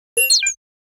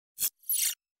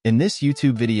In this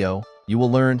YouTube video, you will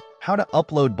learn how to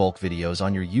upload bulk videos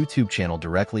on your YouTube channel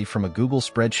directly from a Google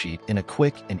spreadsheet in a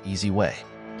quick and easy way.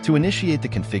 To initiate the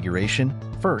configuration,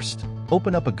 first,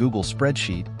 open up a Google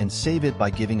spreadsheet and save it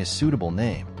by giving a suitable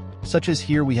name, such as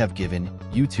here we have given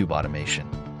YouTube Automation.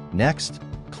 Next,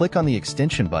 click on the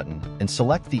extension button and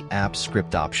select the App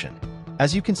Script option.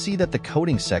 As you can see that the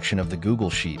coding section of the Google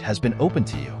Sheet has been opened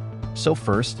to you. So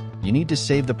first, you need to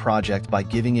save the project by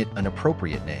giving it an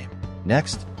appropriate name.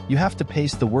 Next, you have to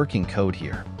paste the working code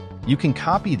here. You can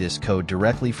copy this code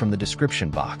directly from the description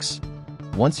box.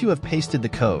 Once you have pasted the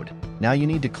code, now you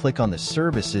need to click on the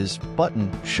Services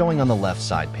button showing on the left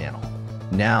side panel.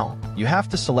 Now, you have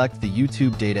to select the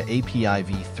YouTube Data API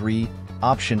v3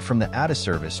 option from the Add a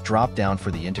Service drop-down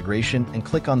for the integration and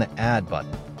click on the Add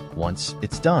button. Once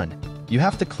it's done, you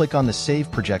have to click on the Save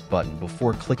Project button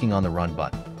before clicking on the Run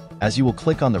button. As you will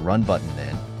click on the Run button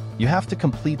then, you have to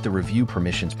complete the review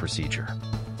permissions procedure.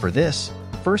 For this,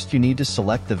 first you need to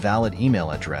select the valid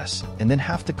email address and then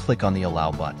have to click on the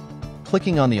Allow button.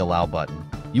 Clicking on the Allow button,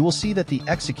 you will see that the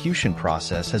execution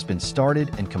process has been started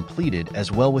and completed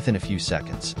as well within a few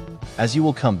seconds. As you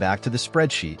will come back to the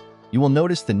spreadsheet, you will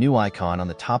notice the new icon on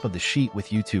the top of the sheet with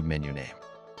YouTube menu name.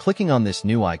 Clicking on this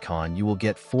new icon, you will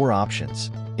get 4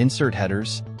 options: Insert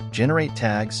Headers, Generate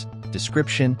Tags,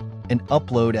 Description, and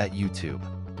Upload at YouTube.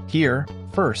 Here,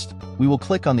 first, we will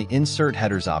click on the Insert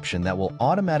Headers option that will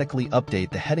automatically update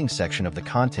the heading section of the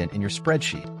content in your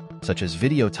spreadsheet, such as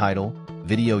video title,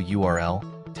 video URL,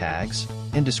 tags,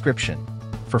 and description.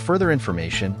 For further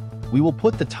information, we will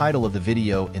put the title of the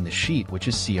video in the sheet, which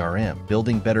is CRM,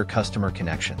 Building Better Customer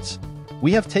Connections.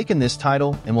 We have taken this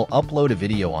title and will upload a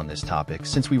video on this topic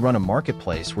since we run a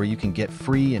marketplace where you can get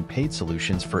free and paid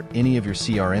solutions for any of your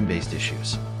CRM-based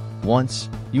issues. Once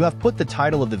you have put the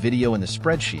title of the video in the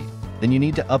spreadsheet, then you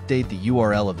need to update the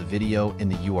URL of the video in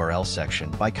the URL section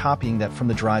by copying that from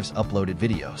the drive's uploaded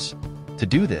videos. To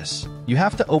do this, you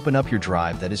have to open up your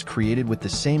drive that is created with the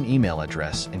same email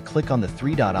address and click on the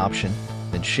 3-dot option,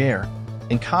 then Share,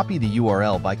 and copy the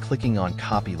URL by clicking on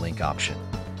Copy Link option.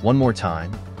 One more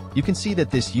time, you can see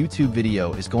that this YouTube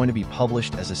video is going to be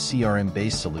published as a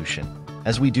CRM-based solution,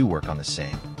 as we do work on the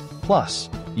same. Plus,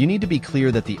 you need to be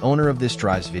clear that the owner of this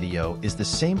drive's video is the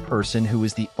same person who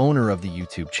is the owner of the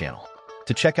YouTube channel.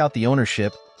 To check out the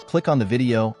ownership, click on the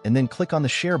video and then click on the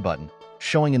Share button,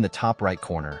 showing in the top right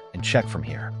corner, and check from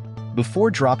here.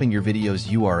 Before dropping your video's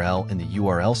URL in the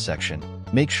URL section,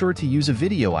 make sure to use a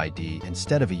video ID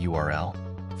instead of a URL.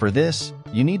 For this,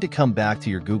 you need to come back to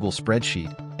your Google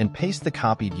spreadsheet and paste the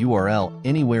copied URL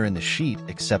anywhere in the sheet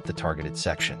except the targeted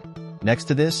section. Next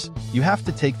to this, you have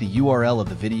to take the URL of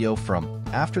the video from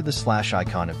after the slash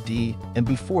icon of D and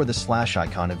before the slash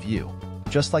icon of View,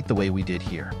 just like the way we did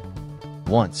here.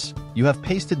 Once you have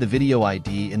pasted the video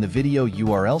ID in the video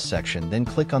URL section, then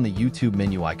click on the YouTube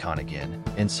menu icon again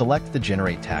and select the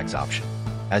Generate Tags option.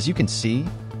 As you can see,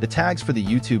 the tags for the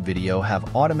YouTube video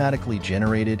have automatically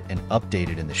generated and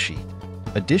updated in the sheet.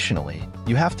 Additionally,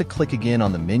 you have to click again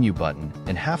on the menu button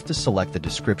and have to select the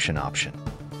description option.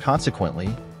 Consequently,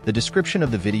 the description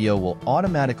of the video will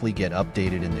automatically get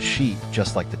updated in the sheet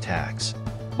just like the tags.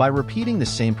 By repeating the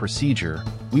same procedure,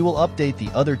 we will update the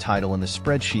other title in the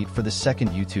spreadsheet for the second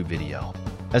YouTube video,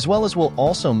 as well as we'll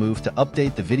also move to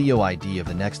update the video ID of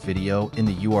the next video in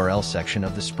the URL section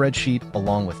of the spreadsheet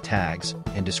along with tags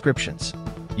and descriptions.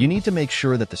 You need to make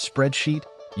sure that the spreadsheet,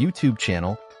 YouTube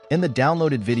channel, and the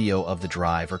downloaded video of the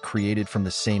drive are created from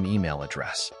the same email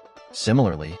address.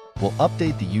 Similarly, we'll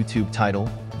update the YouTube title,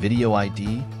 video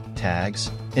ID, tags,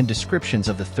 and descriptions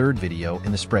of the third video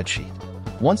in the spreadsheet.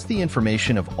 Once the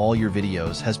information of all your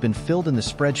videos has been filled in the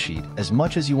spreadsheet as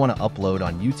much as you want to upload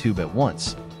on YouTube at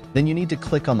once, then you need to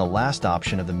click on the last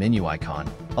option of the menu icon,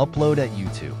 Upload at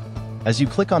YouTube. As you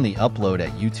click on the Upload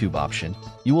at YouTube option,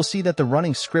 you will see that the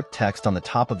running script text on the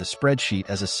top of the spreadsheet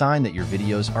as a sign that your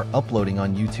videos are uploading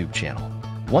on YouTube channel.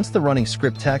 Once the running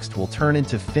script text will turn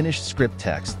into finished script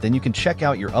text, then you can check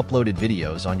out your uploaded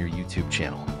videos on your YouTube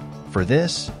channel. For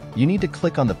this, you need to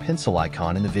click on the pencil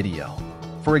icon in the video.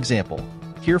 For example,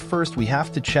 here first we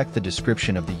have to check the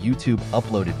description of the YouTube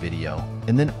uploaded video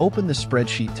and then open the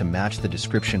spreadsheet to match the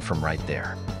description from right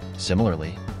there.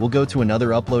 Similarly, we'll go to another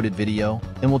uploaded video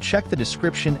and we'll check the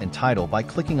description and title by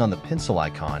clicking on the pencil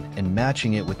icon and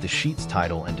matching it with the sheet's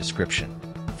title and description.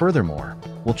 Furthermore,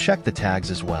 we'll check the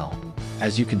tags as well.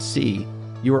 As you can see,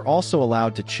 you are also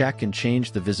allowed to check and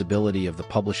change the visibility of the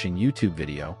publishing YouTube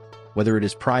video, whether it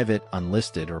is private,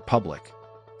 unlisted, or public.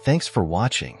 Thanks for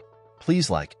watching. Please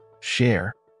like,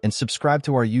 share, and subscribe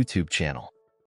to our YouTube channel.